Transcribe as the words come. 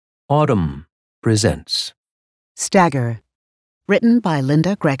Autumn presents Stagger, written by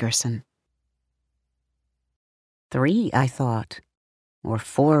Linda Gregerson. 3, I thought, or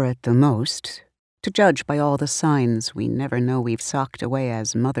 4 at the most, to judge by all the signs we never know we've socked away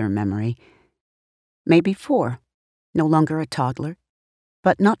as mother memory. Maybe 4, no longer a toddler,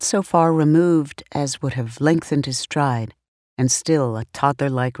 but not so far removed as would have lengthened his stride, and still a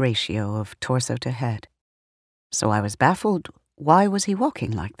toddler-like ratio of torso to head. So I was baffled. Why was he walking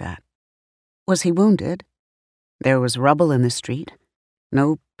like that? Was he wounded? There was rubble in the street.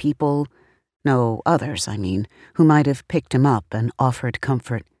 No people, no others, I mean, who might have picked him up and offered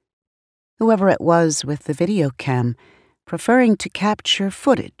comfort. Whoever it was with the video cam, preferring to capture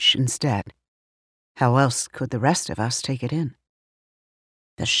footage instead. How else could the rest of us take it in?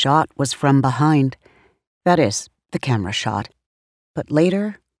 The shot was from behind. That is, the camera shot. But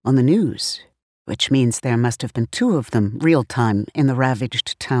later, on the news, which means there must have been 2 of them real-time in the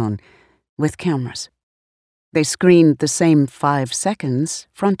ravaged town, with cameras. They screened the same 5 seconds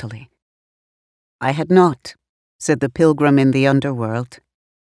frontally. I had not, said the pilgrim in the underworld.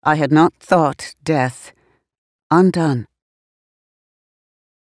 I had not thought death undone.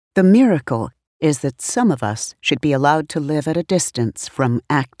 The miracle is that some of us should be allowed to live at a distance from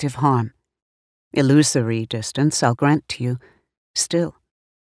active harm. Illusory distance, I'll grant to you, still.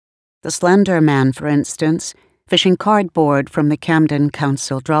 The slender man, for instance, fishing cardboard from the Camden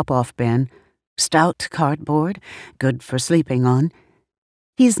Council drop-off bin, stout cardboard, good for sleeping on.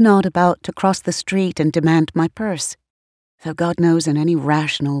 He's not about to cross the street and demand my purse, though God knows in any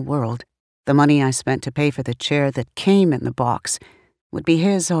rational world, the money I spent to pay for the chair that came in the box would be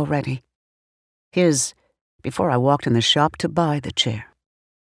his already. His, before I walked in the shop to buy the chair.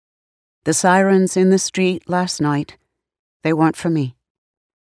 The sirens in the street last night, they weren't for me.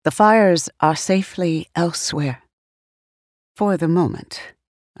 The fires are safely elsewhere. For the moment,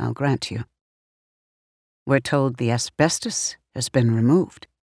 I'll grant you. We're told the asbestos has been removed.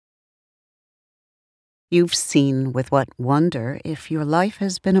 You've seen with what wonder, if your life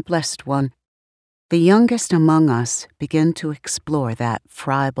has been a blessed one, the youngest among us begin to explore that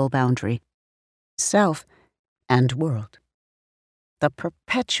friable boundary, self and world. The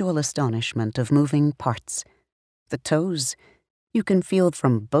perpetual astonishment of moving parts, the toes you can feel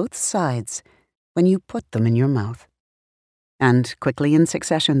from both sides when you put them in your mouth. And quickly in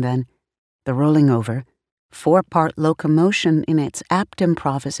succession then, the rolling over, 4-part locomotion in its apt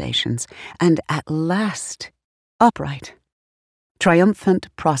improvisations, and at last, upright, triumphant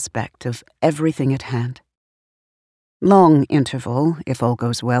prospect of everything at hand. Long interval, if all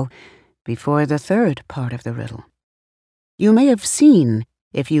goes well, before the 3rd part of the riddle. You may have seen,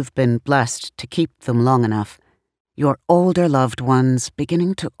 if you've been blessed to keep them long enough, your older loved ones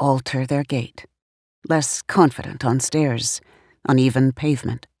beginning to alter their gait, less confident on stairs, uneven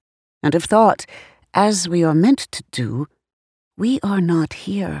pavement, and have thought, as we are meant to do, we are not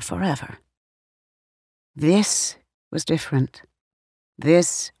here forever. This was different.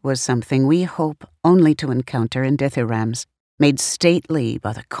 This was something we hope only to encounter in dithyrambs, made stately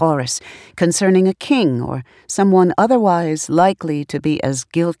by the chorus, concerning a king or someone otherwise likely to be as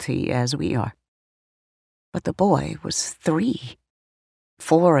guilty as we are. But the boy was 3,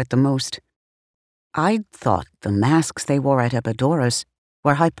 4 at the most. I'd thought the masks they wore at Epidaurus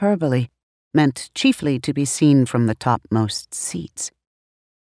were hyperbole, meant chiefly to be seen from the topmost seats.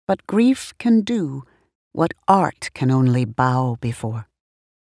 But grief can do what art can only bow before.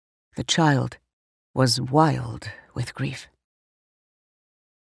 The child was wild with grief.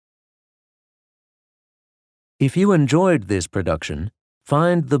 If you enjoyed this production,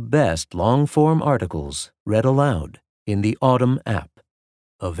 find the best long-form articles read aloud in the Autumn app,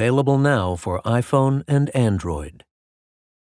 available now for iPhone and Android.